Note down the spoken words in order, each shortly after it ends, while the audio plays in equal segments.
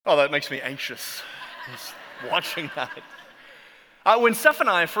Oh, that makes me anxious, just watching that. When Steph and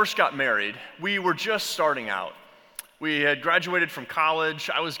I first got married, we were just starting out. We had graduated from college,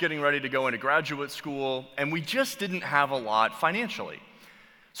 I was getting ready to go into graduate school, and we just didn't have a lot financially.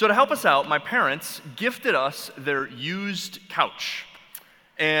 So to help us out, my parents gifted us their used couch.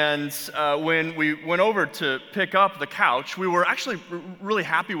 And when we went over to pick up the couch, we were actually really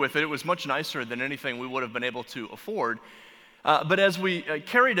happy with it. It was much nicer than anything we would have been able to afford. But as we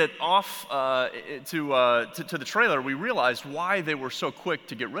carried it off to the trailer, we realized why they were so quick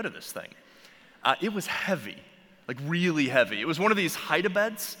to get rid of this thing. It was heavy, like really heavy. It was one of these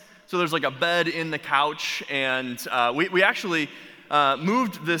hide-a-beds. So there's like a bed in the couch, and we actually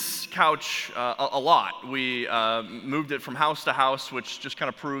moved this couch a lot. We moved it from house to house, which just kind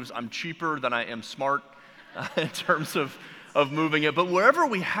of proves I'm cheaper than I am smart in terms of moving it. But wherever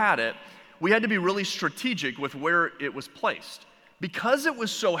we had it, we had to be really strategic with where it was placed. Because it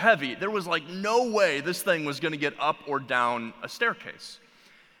was so heavy, there was like no way this thing was going to get up or down a staircase.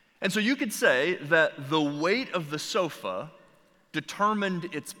 And so you could say that the weight of the sofa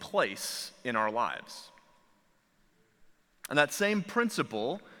determined its place in our lives. And that same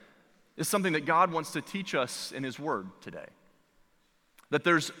principle is something that God wants to teach us in His Word today. That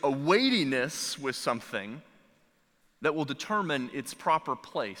there's a weightiness with something that will determine its proper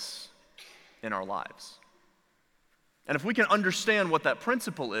place in our lives. And if we can understand what that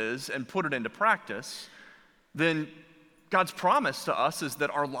principle is and put it into practice, then God's promise to us is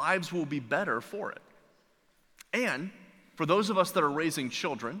that our lives will be better for it. And for those of us that are raising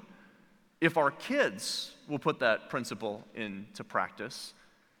children, if our kids will put that principle into practice,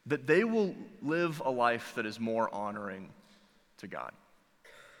 that they will live a life that is more honoring to God.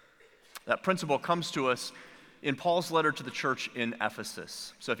 That principle comes to us in Paul's letter to the church in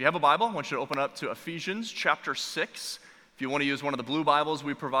Ephesus. So if you have a Bible, I want you to open up to Ephesians chapter 6. If you want to use one of the blue Bibles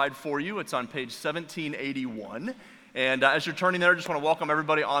we provide for you, it's on page 1781. And as you're turning there, I just want to welcome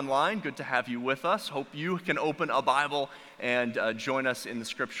everybody online. Good to have you with us. Hope you can open a Bible and join us in the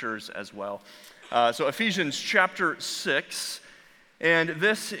scriptures as well. So Ephesians chapter 6, and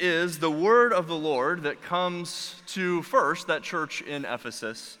this is the word of the Lord that comes to first that church in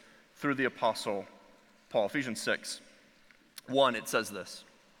Ephesus through the apostle Paul. Ephesians 6, 1, it says this.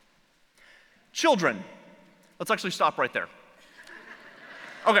 Children, let's actually stop right there.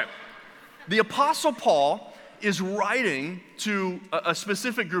 Okay, the apostle Paul is writing to a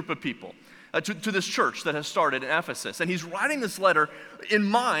specific group of people, to this church that has started in Ephesus. And he's writing this letter in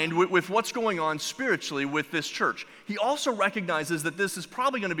mind with what's going on spiritually with this church. He also recognizes that this is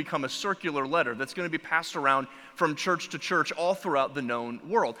probably going to become a circular letter that's going to be passed around from church to church all throughout the known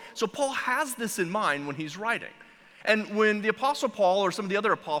world. So Paul has this in mind when he's writing. And when the Apostle Paul or some of the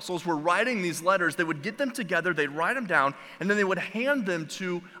other apostles were writing these letters, they would get them together, they'd write them down, and then they would hand them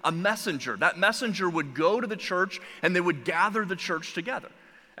to a messenger. That messenger would go to the church, and they would gather the church together.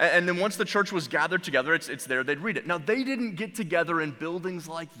 And then once the church was gathered together, it's there, they'd read it. Now, they didn't get together in buildings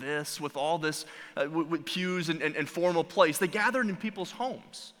like this with all this, with pews and formal place. They gathered in people's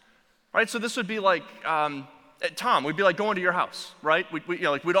homes, right? So this would be like, Tom, we'd be like going to your house, right?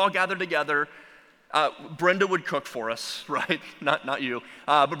 We'd all gather together. Brenda would cook for us, right? Not you.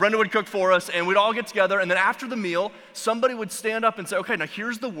 But Brenda would cook for us, and we'd all get together, and then after the meal, somebody would stand up and say, okay, now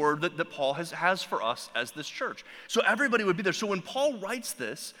here's the word that Paul has for us as this church. So everybody would be there. So when Paul writes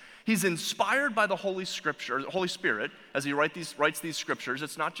this, he's inspired by the Holy Spirit, as he writes these scriptures.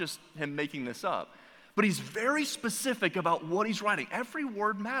 It's not just him making this up, but he's very specific about what he's writing. Every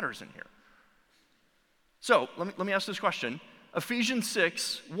word matters in here. So let me ask this question. Ephesians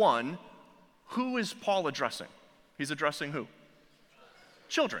 6, 1, who is Paul addressing? He's addressing who?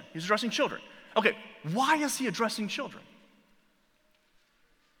 Children. He's addressing children. Okay, why is he addressing children?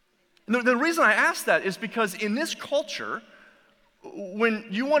 And the reason I ask that is because in this culture, when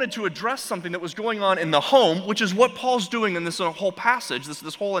you wanted to address something that was going on in the home, which is what Paul's doing in this whole passage,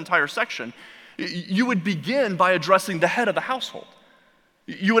 this whole entire section, you would begin by addressing the head of the household.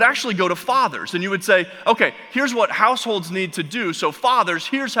 You would actually go to fathers and you would say, okay, here's what households need to do. So fathers,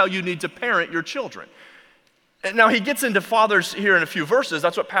 here's how you need to parent your children. And now he gets into fathers here in a few verses.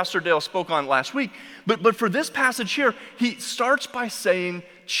 That's what Pastor Dale spoke on last week. But for this passage here, he starts by saying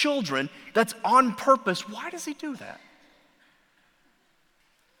children. That's on purpose. Why does he do that?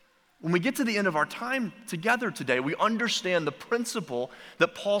 When we get to the end of our time together today, we understand the principle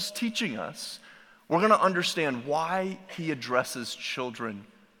that Paul's teaching us. We're going to understand why he addresses children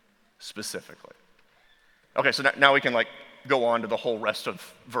specifically. Okay, so now we can go on to the whole rest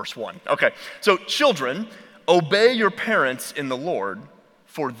of verse 1. Okay, so children, obey your parents in the Lord,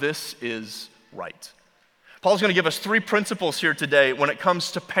 for this is right. Paul's going to give us 3 principles here today when it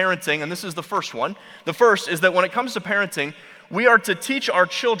comes to parenting, and this is the first one. The first is that when it comes to parenting, we are to teach our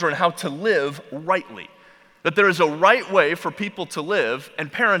children how to live rightly. That there is a right way for people to live,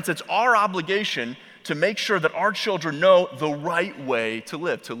 and parents, it's our obligation to make sure that our children know the right way to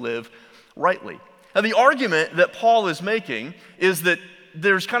live rightly. Now, the argument that Paul is making is that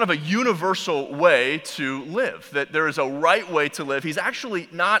there's kind of a universal way to live, that there is a right way to live. He's actually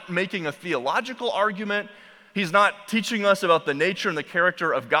not making a theological argument. He's not teaching us about the nature and the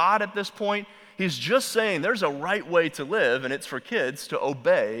character of God at this point. He's just saying there's a right way to live, and it's for kids to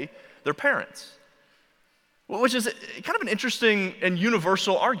obey their parents, which is kind of an interesting and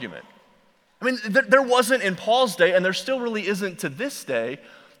universal argument. I mean, there wasn't in Paul's day, and there still really isn't to this day,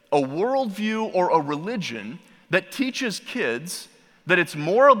 a worldview or a religion that teaches kids that it's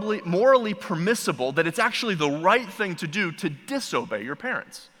morally permissible, that it's actually the right thing to do to disobey your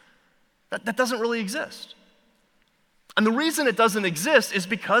parents. That doesn't really exist. And the reason it doesn't exist is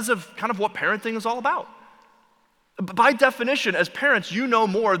because of kind of what parenting is all about. By definition, as parents, you know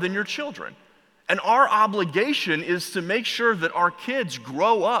more than your children. And our obligation is to make sure that our kids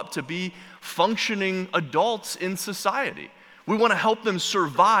grow up to be functioning adults in society. We want to help them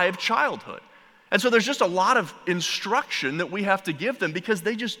survive childhood. And so there's just a lot of instruction that we have to give them because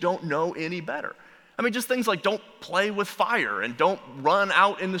they just don't know any better. I mean, just things like don't play with fire and don't run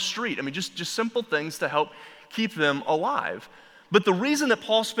out in the street. I mean, just simple things to help keep them alive. But the reason that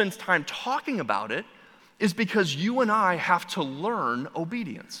Paul spends time talking about it is because you and I have to learn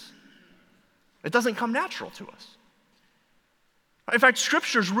obedience. It doesn't come natural to us. In fact,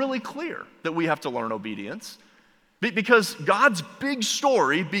 Scripture's really clear that we have to learn obedience because God's big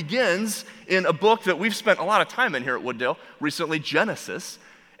story begins in a book that we've spent a lot of time in here at Wooddale recently, Genesis.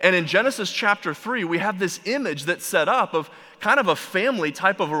 And in Genesis chapter 3, we have this image that's set up of kind of a family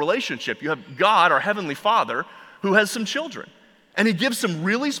type of a relationship. You have God, our Heavenly Father, who has some children. And he gives some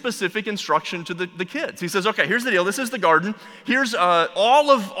really specific instruction to the kids. He says, okay, here's the deal. This is the garden. Here's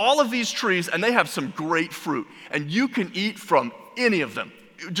all of these trees, and they have some great fruit. And you can eat from any of them.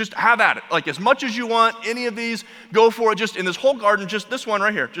 Just have at it. Like as much as you want, any of these, go for it. Just in this whole garden, just this one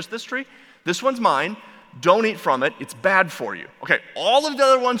right here, just this tree. This one's mine. Don't eat from it. It's bad for you. Okay, all of the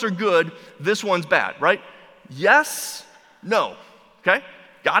other ones are good. This one's bad, right? Yes, no. Okay,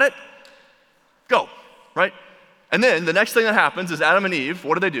 got it? Go, right? And then the next thing that happens is Adam and Eve,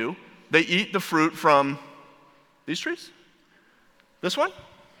 what do? They eat the fruit from these trees? This one?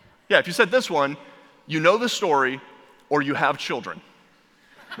 Yeah, if you said this one, you know the story or you have children,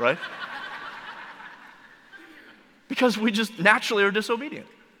 right? Because we just naturally are disobedient.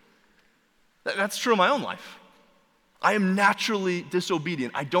 That's true in my own life. I am naturally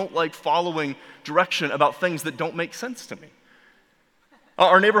disobedient. I don't like following direction about things that don't make sense to me.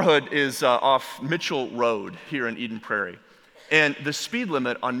 Our neighborhood is off Mitchell Road here in Eden Prairie, and the speed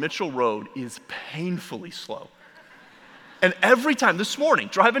limit on Mitchell Road is painfully slow. And every time, this morning,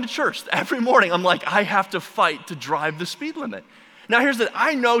 driving to church, every morning, I'm like, I have to fight to drive the speed limit. Now here's the,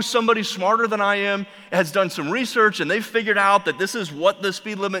 I know somebody smarter than I am has done some research and they've figured out that this is what the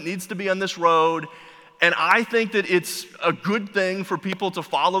speed limit needs to be on this road. And I think that it's a good thing for people to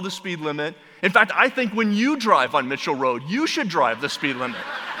follow the speed limit. In fact, I think when you drive on Mitchell Road, you should drive the speed limit.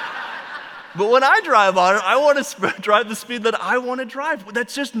 But when I drive on it, I want to drive the speed that I want to drive.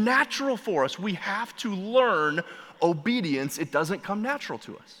 That's just natural for us. We have to learn obedience. It doesn't come natural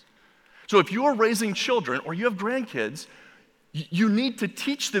to us. So if you are raising children or you have grandkids, you need to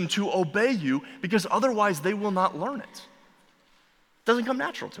teach them to obey you because otherwise they will not learn it. It doesn't come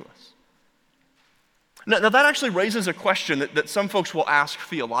natural to us. Now that actually raises a question that some folks will ask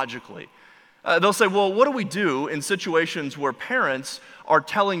theologically. They'll say, well, what do we do in situations where parents are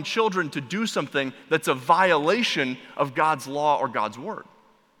telling children to do something that's a violation of God's law or God's word?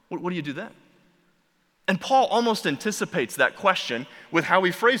 What do you do then? And Paul almost anticipates that question with how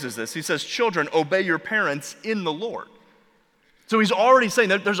he phrases this. He says, children, obey your parents in the Lord. So he's already saying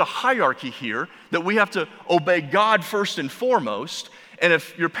that there's a hierarchy here, that we have to obey God first and foremost. And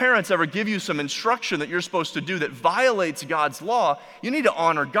if your parents ever give you some instruction that you're supposed to do that violates God's law, you need to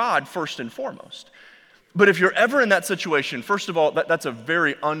honor God first and foremost. But if you're ever in that situation, first of all, that's a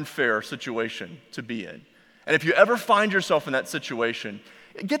very unfair situation to be in. And if you ever find yourself in that situation,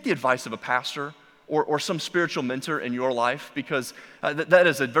 get the advice of a pastor or some spiritual mentor in your life, because that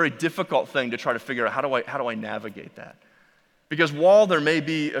is a very difficult thing to try to figure out how do I navigate that. Because while there may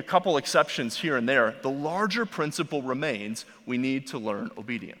be a couple exceptions here and there, the larger principle remains we need to learn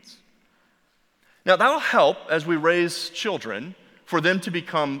obedience. Now that'll help as we raise children for them to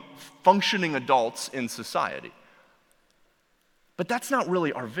become functioning adults in society. But that's not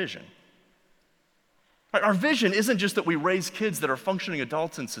really our vision. Our vision isn't just that we raise kids that are functioning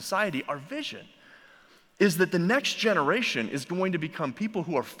adults in society. Our vision is that the next generation is going to become people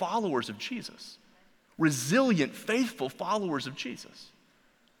who are followers of Jesus, resilient, faithful followers of Jesus.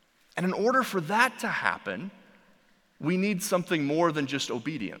 And in order for that to happen, we need something more than just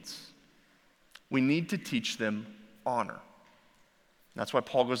obedience. We need to teach them honor. That's why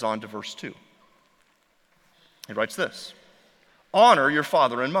Paul goes on to verse 2. He writes this: honor your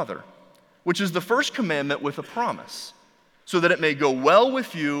father and mother, which is the first commandment with a promise, so that it may go well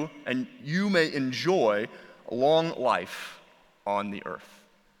with you and you may enjoy a long life on the earth.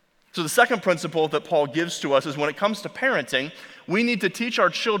 So the second principle that Paul gives to us is when it comes to parenting, we need to teach our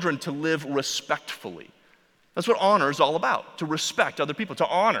children to live respectfully. That's what honor is all about, to respect other people, to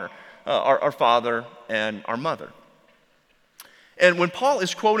honor our father and our mother. And when Paul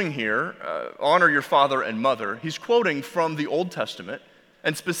is quoting here, honor your father and mother, he's quoting from the Old Testament,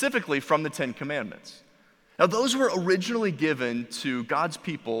 and specifically from the Ten Commandments. Now, those were originally given to God's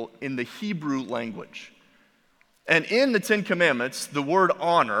people in the Hebrew language. And in the Ten Commandments, the word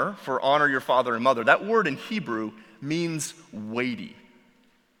honor, for honor your father and mother, that word in Hebrew means weighty.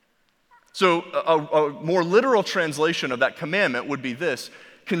 So a more literal translation of that commandment would be this: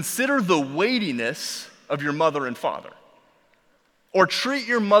 consider the weightiness of your mother and father, or treat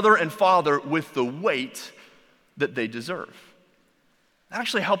your mother and father with the weight that they deserve. That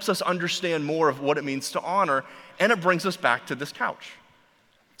actually helps us understand more of what it means to honor, and it brings us back to this couch.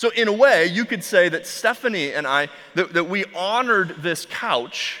 So in a way, you could say that Stephanie and I, that we honored this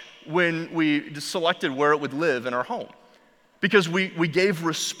couch when we selected where it would live in our home, because we gave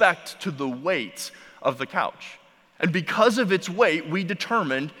respect to the weight of the couch. And because of its weight, we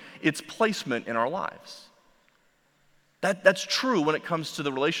determined its placement in our lives. That's true when it comes to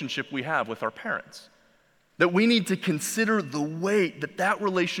the relationship we have with our parents. That we need to consider the weight that that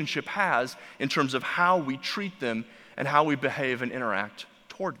relationship has in terms of how we treat them and how we behave and interact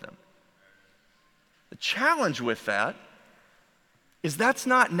toward them. The challenge with that is that's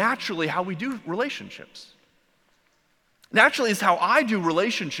not naturally how we do relationships. Naturally, is how I do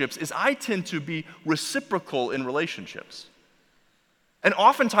relationships is I tend to be reciprocal in relationships. And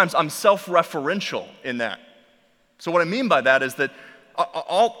oftentimes I'm self-referential in that. So what I mean by that is that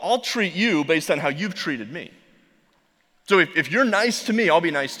I'll treat you based on how you've treated me. So if you're nice to me, I'll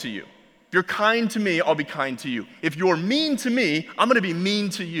be nice to you. If you're kind to me, I'll be kind to you. If you're mean to me, I'm going to be mean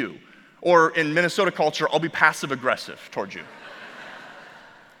to you. Or in Minnesota culture, I'll be passive-aggressive towards you.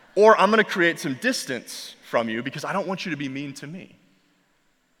 Or I'm going to create some distance from you because I don't want you to be mean to me.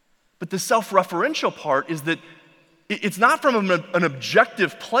 But the self-referential part is that it's not from an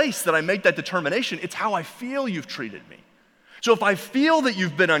objective place that I make that determination. It's how I feel you've treated me. So if I feel that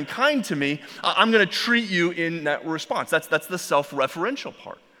you've been unkind to me, I'm going to treat you in that response. That's the self-referential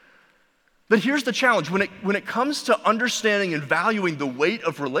part. But here's the challenge. When it comes to understanding and valuing the weight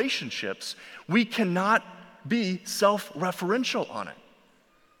of relationships, we cannot be self-referential on it.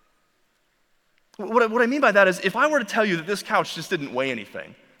 What I mean by that is if I were to tell you that this couch just didn't weigh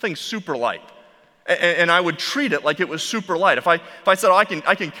anything, thing's super light, and I would treat it like it was super light. If I said, I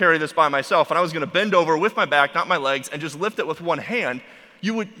can carry this by myself, and I was going to bend over with my back, not my legs, and just lift it with one hand,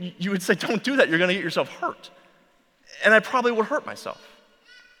 you would say, don't do that. You're going to get yourself hurt. And I probably would hurt myself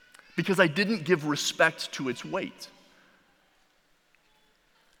because I didn't give respect to its weight.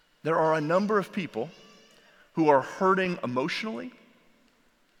 There are a number of people who are hurting emotionally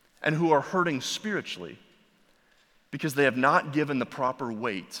and who are hurting spiritually because they have not given the proper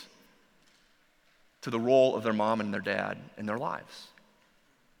weight to the role of their mom and their dad in their lives.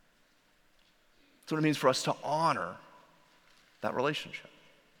 That's what it means for us to honor that relationship.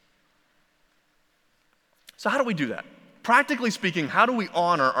 So how do we do that? Practically speaking, how do we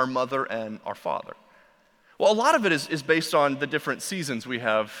honor our mother and our father? Well, a lot of it is based on the different seasons we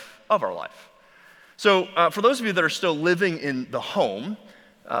have of our life. So for those of you that are still living in the home,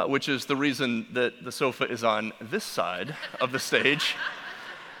 which is the reason that the sofa is on this side of the stage,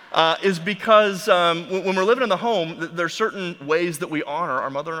 is because when we're living in the home, there are certain ways that we honor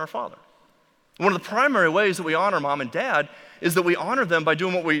our mother and our father. One of the primary ways that we honor mom and dad is that we honor them by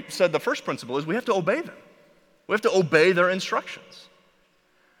doing what we said the first principle is we have to obey them. We have to obey their instructions.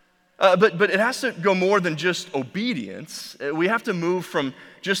 But it has to go more than just obedience. We have to move from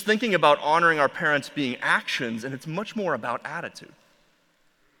just thinking about honoring our parents being actions, and it's much more about attitude.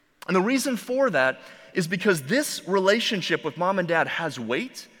 And the reason for that is because this relationship with mom and dad has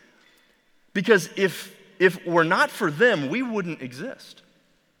weight, because if we're not for them, we wouldn't exist.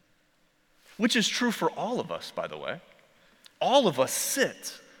 Which is true for all of us, by the way. All of us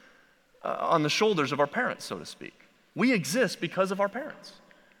sit on the shoulders of our parents, so to speak. We exist because of our parents.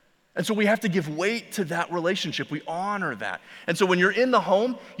 And so we have to give weight to that relationship. We honor that. And so when you're in the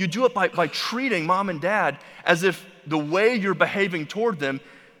home, you do it by treating mom and dad as if the way you're behaving toward them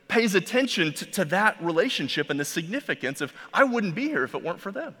pays attention to that relationship and the significance of, I wouldn't be here if it weren't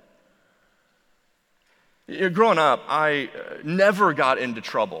for them. Growing up, I never got into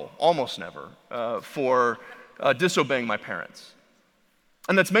trouble, almost never, for disobeying my parents.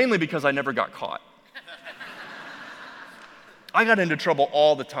 And that's mainly because I never got caught. I got into trouble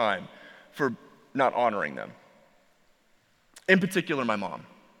all the time for not honoring them. In particular, my mom.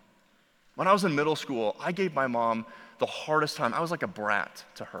 When I was in middle school, I gave my mom the hardest time. I was like a brat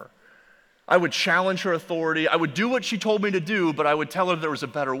to her. I would challenge her authority. I would do what she told me to do, but I would tell her there was a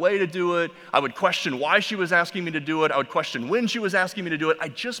better way to do it. I would question why she was asking me to do it. I would question when she was asking me to do it. I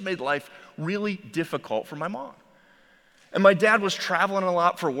just made life really difficult for my mom. And my dad was traveling a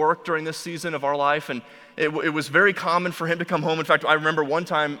lot for work during this season of our life, and it was very common for him to come home. In fact, I remember one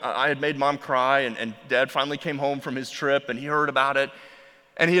time I had made mom cry, and dad finally came home from his trip, and he heard about it,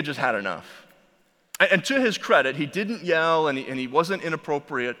 and he had just had enough. And to his credit, he didn't yell, and he wasn't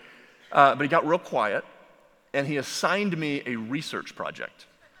inappropriate, but he got real quiet, and he assigned me a research project.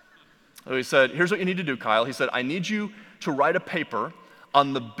 So he said, here's what you need to do, Kyle. He said, I need you to write a paper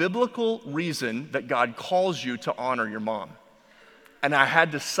on the biblical reason that God calls you to honor your mom. And I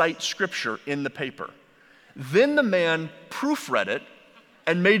had to cite scripture in the paper. Then the man proofread it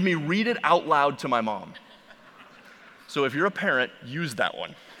and made me read it out loud to my mom. So if you're a parent, use that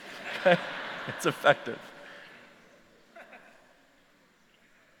one. It's effective.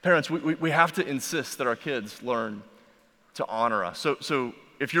 Parents, we have to insist that our kids learn to honor us. So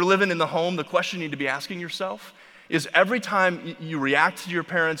if you're living in the home, the question you need to be asking yourself is, every time you react to your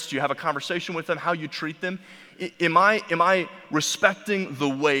parents, do you have a conversation with them, how you treat them, am I respecting the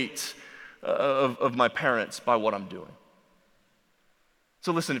weight of my parents by what I'm doing?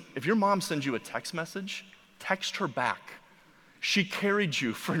 So listen, if your mom sends you a text message, text her back. She carried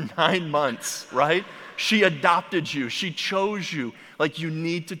you for 9 months, right? She adopted you. She chose you. Like, you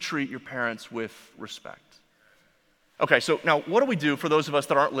need to treat your parents with respect. Okay, so now what do we do for those of us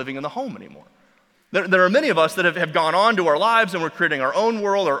that aren't living in the home anymore? There are many of us that have gone on to our lives and we're creating our own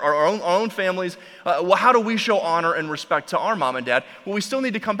world or our own families. Well, how do we show honor and respect to our mom and dad? Well, we still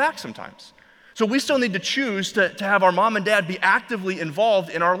need to come back sometimes. So we still need to choose to have our mom and dad be actively involved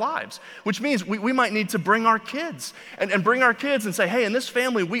in our lives, which means we might need to bring our kids and bring our kids and say, hey, in this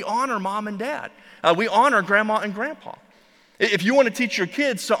family, we honor mom and dad. We honor grandma and grandpa. If you want to teach your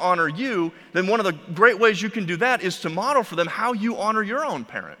kids to honor you, then one of the great ways you can do that is to model for them how you honor your own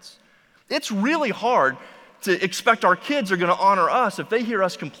parents. It's really hard to expect our kids are going to honor us if they hear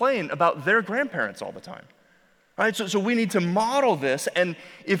us complain about their grandparents all the time. Right? So we need to model this, and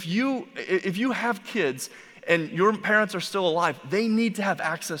if you have kids and your parents are still alive, they need to have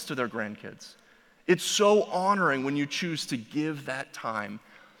access to their grandkids. It's so honoring when you choose to give that time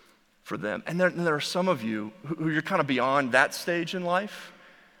for them. And there are some of you who you're kind of beyond that stage in life,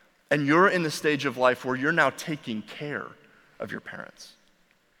 and you're in the stage of life where you're now taking care of your parents.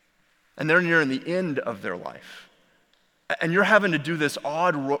 And they're nearing the end of their life. And you're having to do this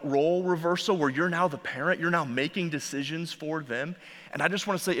odd role reversal where you're now the parent, you're now making decisions for them. And I just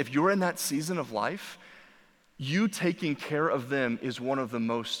want to say, if you're in that season of life, you taking care of them is one of the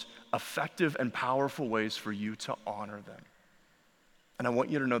most effective and powerful ways for you to honor them. And I want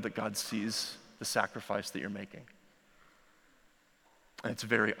you to know that God sees the sacrifice that you're making. And it's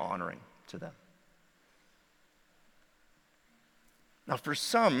very honoring to them. Now, for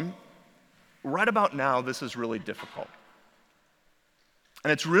some, right about now, this is really difficult.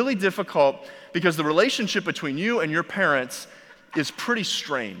 And it's really difficult because the relationship between you and your parents is pretty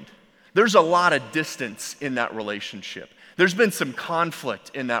strained. There's a lot of distance in that relationship. There's been some conflict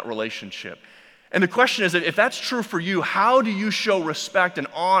in that relationship. And the question is, if that's true for you, how do you show respect and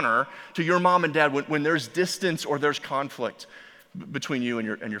honor to your mom and dad when there's distance or there's conflict between you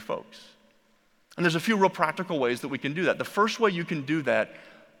and your folks? And there's a few real practical ways that we can do that. The first way you can do that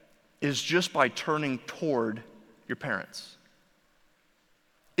is just by turning toward your parents.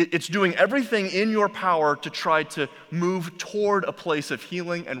 It's doing everything in your power to try to move toward a place of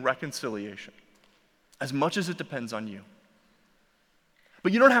healing and reconciliation, as much as it depends on you.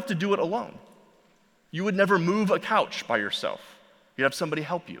 But you don't have to do it alone. You would never move a couch by yourself. You'd have somebody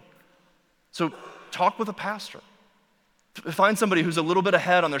help you. So talk with a pastor. Find somebody who's a little bit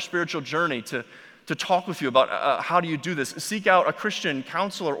ahead on their spiritual journey to talk with you about how do you do this. Seek out a Christian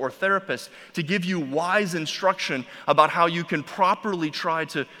counselor or therapist to give you wise instruction about how you can properly try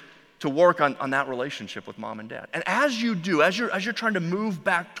to work on that relationship with mom and dad. And as you do, as you're trying to move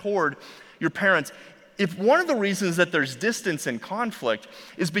back toward your parents, if one of the reasons that there's distance and conflict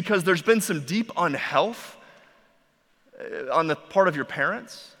is because there's been some deep unhealth on the part of your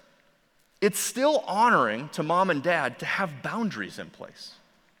parents, it's still honoring to mom and dad to have boundaries in place.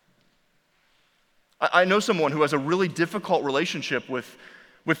 I know someone who has a really difficult relationship with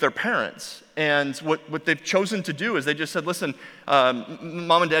their parents, and what they've chosen to do is they just said, listen,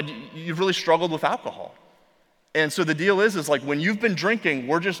 mom and dad, you've really struggled with alcohol. And so the deal is like when you've been drinking,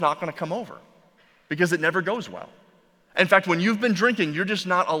 we're just not gonna come over because it never goes well. In fact, when you've been drinking, you're just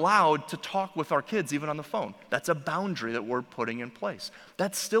not allowed to talk with our kids, even on the phone. That's a boundary that we're putting in place.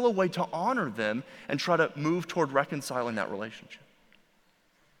 That's still a way to honor them and try to move toward reconciling that relationship.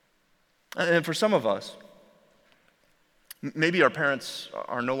 And for some of us, maybe our parents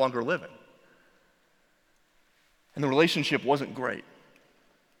are no longer living, and the relationship wasn't great.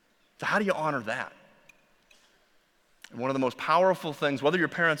 So how do you honor that? And one of the most powerful things, whether your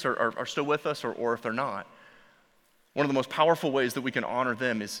parents are still with us or if they're not, one of the most powerful ways that we can honor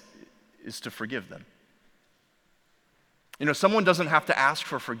them is to forgive them. You know, someone doesn't have to ask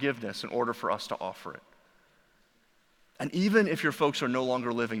for forgiveness in order for us to offer it. And even if your folks are no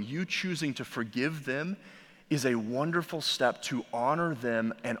longer living, you choosing to forgive them is a wonderful step to honor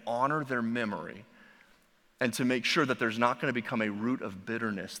them and honor their memory, and to make sure that there's not going to become a root of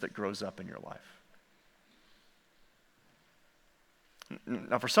bitterness that grows up in your life.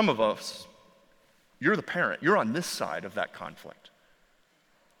 Now, for some of us, you're the parent. You're on this side of that conflict.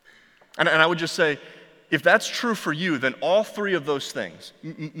 And I would just say, if that's true for you, then all three of those things,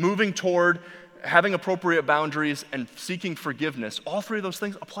 moving toward having appropriate boundaries and seeking forgiveness, all three of those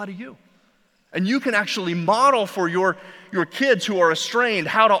things apply to you. And you can actually model for your kids who are estranged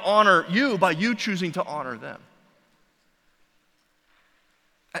how to honor you by you choosing to honor them.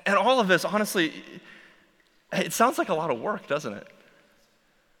 And all of this, honestly, it sounds like a lot of work, doesn't it?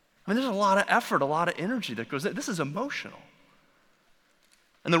 I mean, there's a lot of effort, a lot of energy that goes in. This is emotional.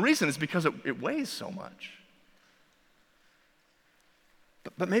 And the reason is because it weighs so much.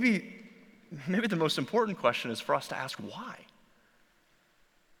 But maybe the most important question is for us to ask why.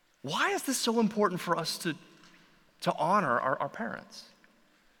 Why is this so important for us to honor our parents?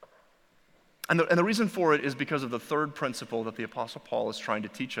 And the reason for it is because of the third principle that the Apostle Paul is trying to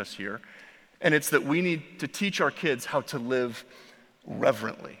teach us here, and it's that we need to teach our kids how to live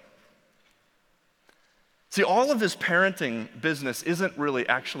reverently. See, all of this parenting business isn't really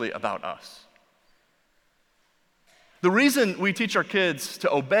actually about us. The reason we teach our kids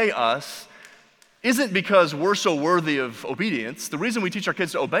to obey us isn't because we're so worthy of obedience. The reason we teach our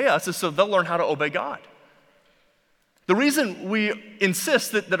kids to obey us is so they'll learn how to obey God. The reason we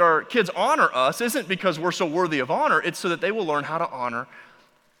insist that our kids honor us isn't because we're so worthy of honor, it's so that they will learn how to honor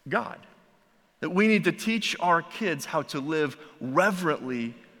God. That we need to teach our kids how to live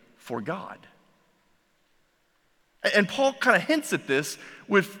reverently for God. And Paul kind of hints at this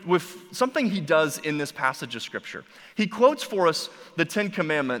with something he does in this passage of Scripture. He quotes for us the Ten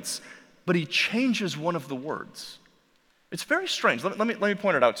Commandments, but he changes one of the words. It's very strange. Let me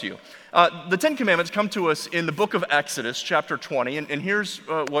point it out to you. The Ten Commandments come to us in the book of Exodus, chapter 20, and here's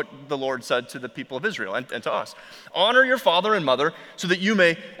what the Lord said to the people of Israel and to us. Honor your father and mother so that you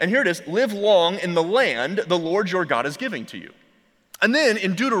may, and here it is, live long in the land the Lord your God is giving to you. And then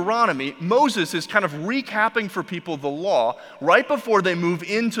in Deuteronomy, Moses is kind of recapping for people the law right before they move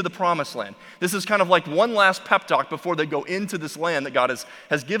into the promised land. This is kind of like one last pep talk before they go into this land that God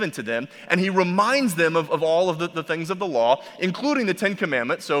has given to them. And he reminds them of all of the things of the law, including the Ten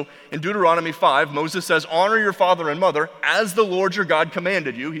Commandments. So in Deuteronomy 5, Moses says, honor your father and mother as the Lord your God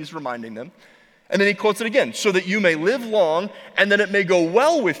commanded you. He's reminding them. And then he quotes it again, so that you may live long and that it may go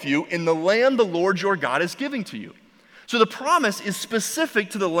well with you in the land the Lord your God is giving to you. So the promise is specific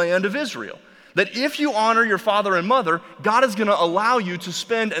to the land of Israel, that if you honor your father and mother, God is going to allow you to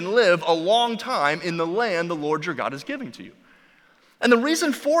spend and live a long time in the land the Lord your God is giving to you. And the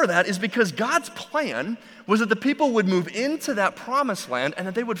reason for that is because God's plan was that the people would move into that promised land and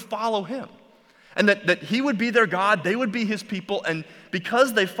that they would follow him. And that he would be their God, they would be his people, and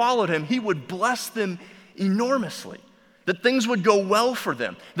because they followed him, he would bless them enormously. That things would go well for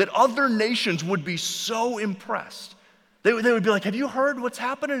them, that other nations would be so impressed. They would be like, have you heard what's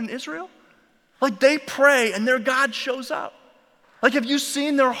happening in Israel? Like they pray and their God shows up. Like, have you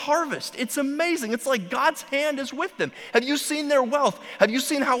seen their harvest? It's amazing. It's like God's hand is with them. Have you seen their wealth? Have you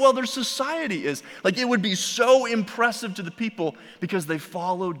seen how well their society is? Like it would be so impressive to the people because they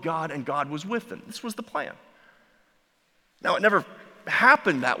followed God and God was with them. This was the plan. Now, it never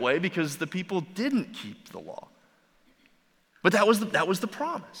happened that way because the people didn't keep the law. But that was the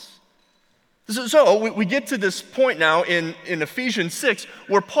promise. So we get to this point now in Ephesians 6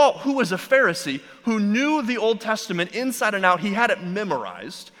 where Paul, who was a Pharisee, who knew the Old Testament inside and out, he had it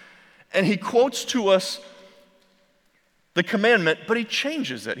memorized, and he quotes to us the commandment, but he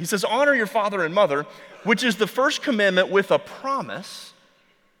changes it. He says, honor your father and mother, which is the first commandment with a promise.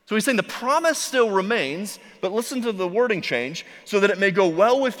 So he's saying the promise still remains, but listen to the wording change, so that it may go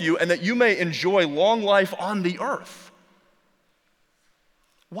well with you and that you may enjoy long life on the earth.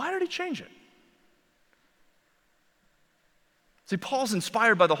 Why did he change it? See, Paul's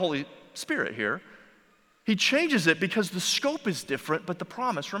inspired by the Holy Spirit here. He changes it because the scope is different, but the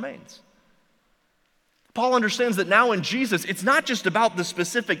promise remains. Paul understands that now in Jesus, it's not just about the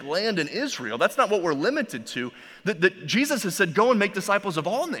specific land in Israel. That's not what we're limited to. That Jesus has said, go and make disciples of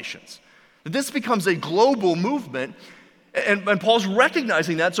all nations. That this becomes a global movement, and Paul's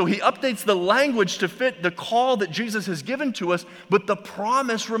recognizing that, so he updates the language to fit the call that Jesus has given to us, but the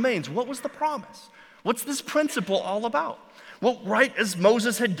promise remains. What was the promise? What's this principle all about? Well, right as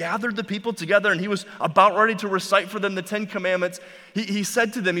Moses had gathered the people together and he was about ready to recite for them the 10 Commandments, he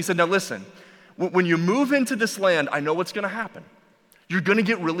said to them, he said, now listen, when you move into this land, I know what's going to happen. You're going to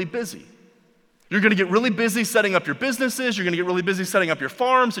get really busy. You're going to get really busy setting up your businesses. You're going to get really busy setting up your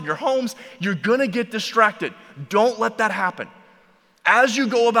farms and your homes. You're going to get distracted. Don't let that happen. As you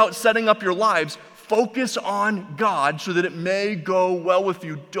go about setting up your lives, focus on God so that it may go well with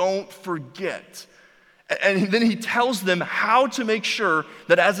you. Don't forget. And then he tells them how to make sure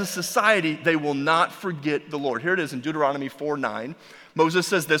that as a society, they will not forget the Lord. Here it is in Deuteronomy 4:9. Moses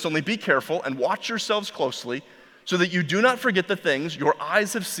says this, only be careful and watch yourselves closely so that you do not forget the things your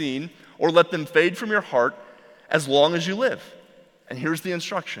eyes have seen or let them fade from your heart as long as you live. And here's the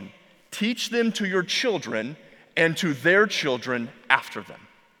instruction. Teach them to your children and to their children after them.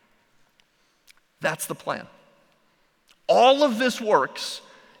 That's the plan. All of this works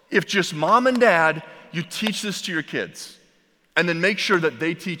if just mom and dad, you teach this to your kids and then make sure that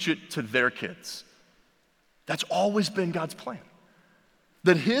they teach it to their kids. That's always been God's plan.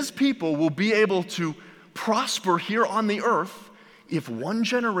 That his people will be able to prosper here on the earth if one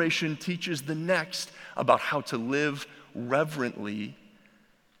generation teaches the next about how to live reverently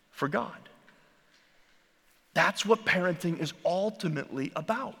for God. That's what parenting is ultimately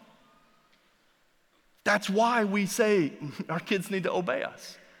about. That's why we say our kids need to obey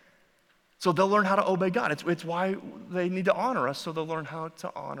us. So they'll learn how to obey God. It's why they need to honor us, so they'll learn how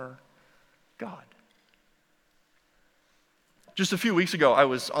to honor God. Just a few weeks ago, I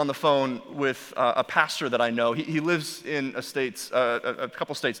was on the phone with a pastor that I know. He lives in a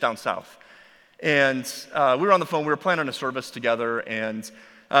couple states down south. And we were on the phone, we were planning a service together, and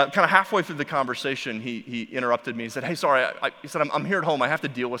kind of halfway through the conversation, he interrupted me. He said, hey, sorry, he said, I'm here at home. I have to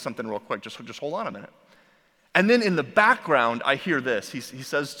deal with something real quick. Just hold on a minute. And then in the background, I hear this. He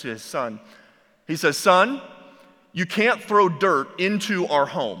says to his son, he says, son, you can't throw dirt into our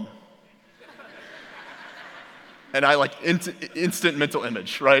home. And I instant mental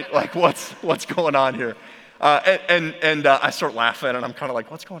image, right? Like what's going on here? And I start laughing, and I'm kind of like,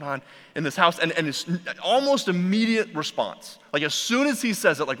 what's going on in this house? And it's almost immediate response. Like as soon as he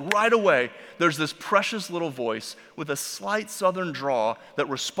says it, like right away, there's this precious little voice with a slight southern drawl that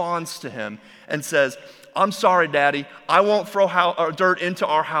responds to him and says, I'm sorry, Daddy, I won't throw dirt into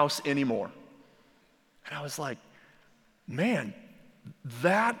our house anymore. And I was like, man,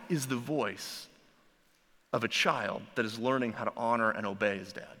 that is the voice of a child that is learning how to honor and obey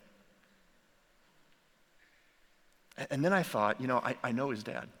his dad. And then I thought, I know his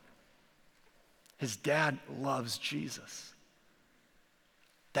dad. His dad loves Jesus.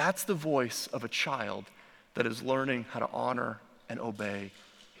 That's the voice of a child that is learning how to honor and obey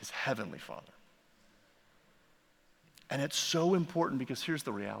his heavenly Father. And it's so important because here's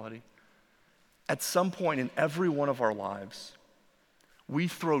the reality. At some point in every one of our lives, we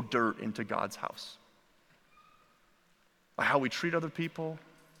throw dirt into God's house. By how we treat other people,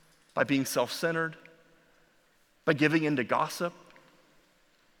 by being self-centered, by giving into gossip.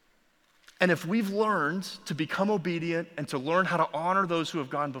 And if we've learned to become obedient and to learn how to honor those who have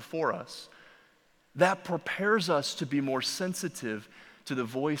gone before us, that prepares us to be more sensitive to the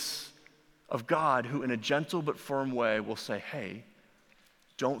voice of God, who in a gentle but firm way will say, hey,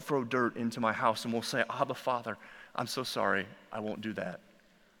 don't throw dirt into my house. And we'll say, Abba, Father, I'm so sorry, I won't do that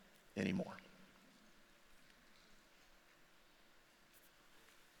anymore.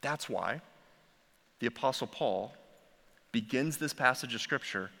 That's why the Apostle Paul begins this passage of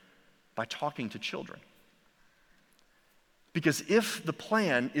Scripture by talking to children. Because if the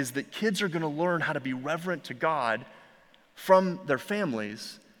plan is that kids are going to learn how to be reverent to God from their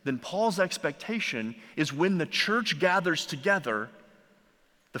families, then Paul's expectation is when the church gathers together,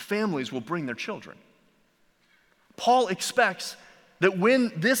 the families will bring their children. Paul expects that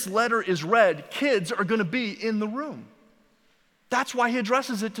when this letter is read, kids are going to be in the room. That's why he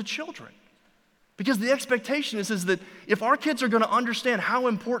addresses it to children. Because the expectation is that if our kids are going to understand how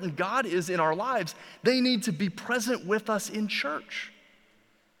important God is in our lives, they need to be present with us in church.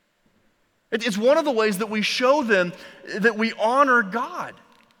 It's one of the ways that we show them that we honor God.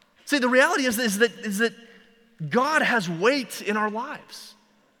 See, the reality is that God has weight in our lives.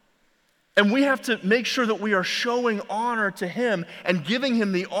 And we have to make sure that we are showing honor to him and giving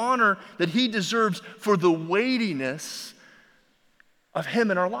him the honor that he deserves for the weightiness of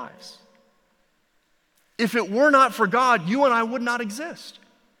him in our lives. If it were not for God, you and I would not exist.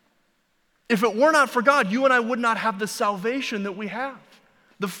 If it were not for God, you and I would not have the salvation that we have,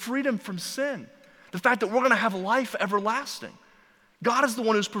 the freedom from sin, the fact that we're going to have life everlasting. God is the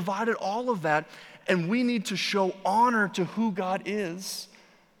one who's provided all of that, and we need to show honor to who God is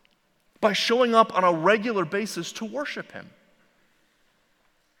by showing up on a regular basis to worship him.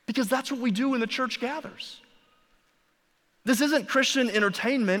 Because that's what we do when the church gathers. This isn't Christian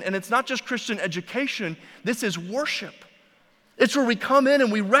entertainment, and it's not just Christian education. This is worship. It's where we come in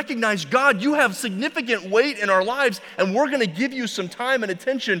and we recognize, God, you have significant weight in our lives, and we're going to give you some time and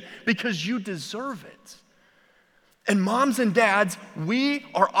attention because you deserve it. And moms and dads, we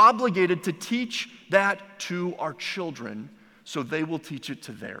are obligated to teach that to our children so they will teach it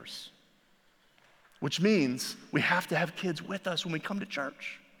to theirs. Which means we have to have kids with us when we come to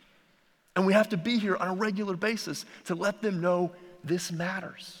church. And we have to be here on a regular basis to let them know this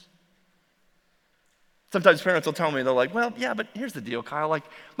matters. Sometimes parents will tell me, they're like, well, yeah, but here's the deal, Kyle. Like,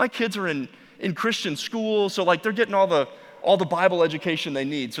 my kids are in Christian school, so like they're getting all the Bible education they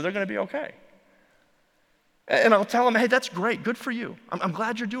need, so they're going to be okay. And I'll tell them, hey, that's great, good for you. I'm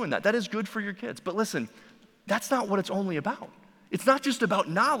glad you're doing that. That is good for your kids. But listen, that's not what it's only about. It's not just about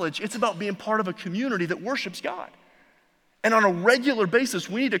knowledge, it's about being part of a community that worships God. And on a regular basis,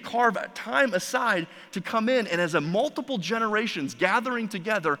 we need to carve time aside to come in and as a multiple generations gathering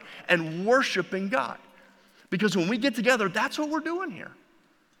together and worshiping God. Because when we get together, that's what we're doing here.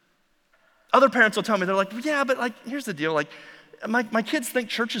 Other parents will tell me, they're like, yeah, but like, here's the deal. Like, my kids think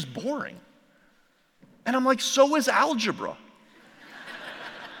church is boring. And I'm like, so is algebra.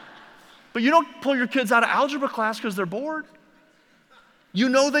 But you don't pull your kids out of algebra class because they're bored. You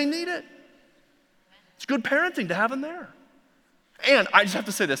know they need it. It's good parenting to have them there. And I just have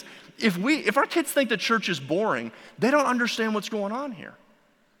to say this, if our kids think that church is boring, they don't understand what's going on here.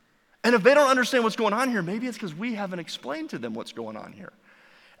 And if they don't understand what's going on here, maybe it's because we haven't explained to them what's going on here.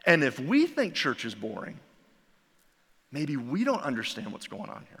 And if we think church is boring, maybe we don't understand what's going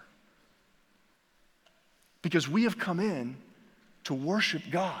on here. Because we have come in to worship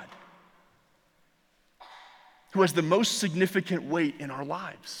God, who has the most significant weight in our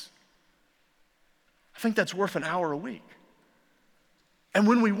lives. I think that's worth an hour a week. And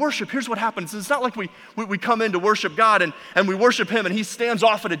when we worship, here's what happens. It's not like we come in to worship God and we worship him and he stands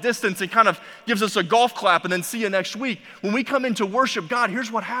off at a distance and kind of gives us a golf clap and then see you next week. When we come in to worship God, here's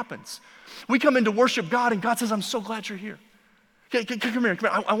what happens. We come in to worship God and God says, I'm so glad you're here. Okay, come here.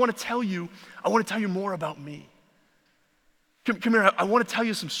 I want to tell you more about me. Come here, I want to tell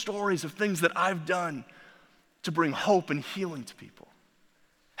you some stories of things that I've done to bring hope and healing to people.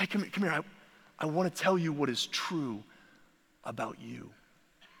 Hey, come here. I want to tell you what is true about you.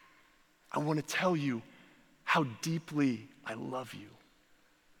 I want to tell you how deeply I love you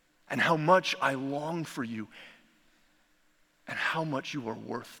and how much I long for you and how much you are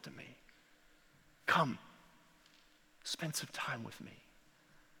worth to me. Come, spend some time with me.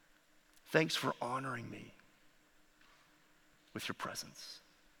 Thanks for honoring me with your presence.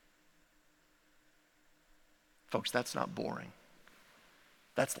 Folks, that's not boring.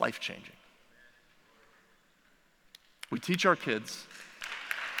 That's life-changing. We teach our kids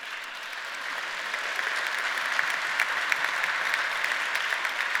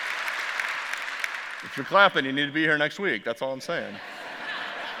if you're clapping, you need to be here next week. That's all I'm saying.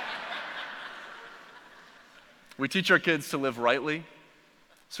 We teach our kids to live rightly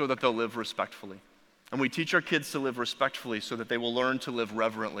so that they'll live respectfully. And we teach our kids to live respectfully so that they will learn to live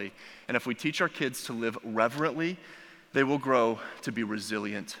reverently. And if we teach our kids to live reverently, they will grow to be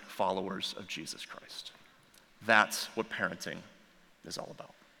resilient followers of Jesus Christ. That's what parenting is all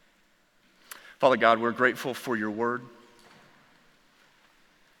about. Father God, we're grateful for your word.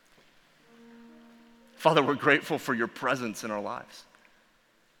 Father, we're grateful for your presence in our lives.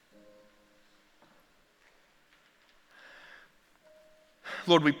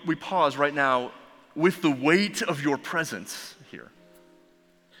 Lord, we pause right now with the weight of your presence here.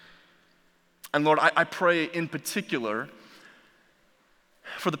 And Lord, I pray in particular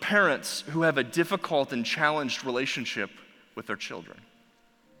For the parents who have a difficult and challenged relationship with their children.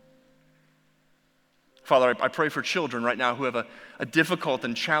 Father, I pray for children right now who have a difficult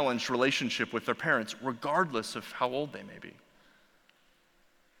and challenged relationship with their parents, regardless of how old they may be.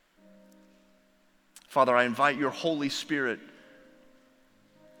 Father, I invite your Holy Spirit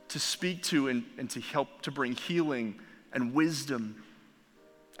to speak to and to help to bring healing and wisdom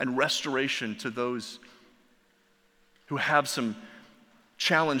and restoration to those who have some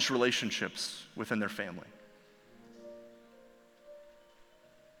challenged relationships within their family.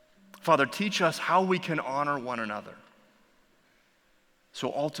 Father, teach us how we can honor one another,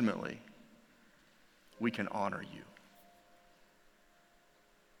 so ultimately we can honor you.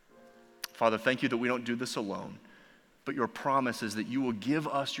 Father, thank you that we don't do this alone, but your promise is that you will give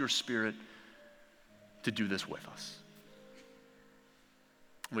us your Spirit to do this with us.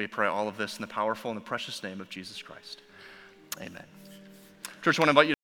 We pray all of this in the powerful and the precious name of Jesus Christ. Amen. Church, I want to invite you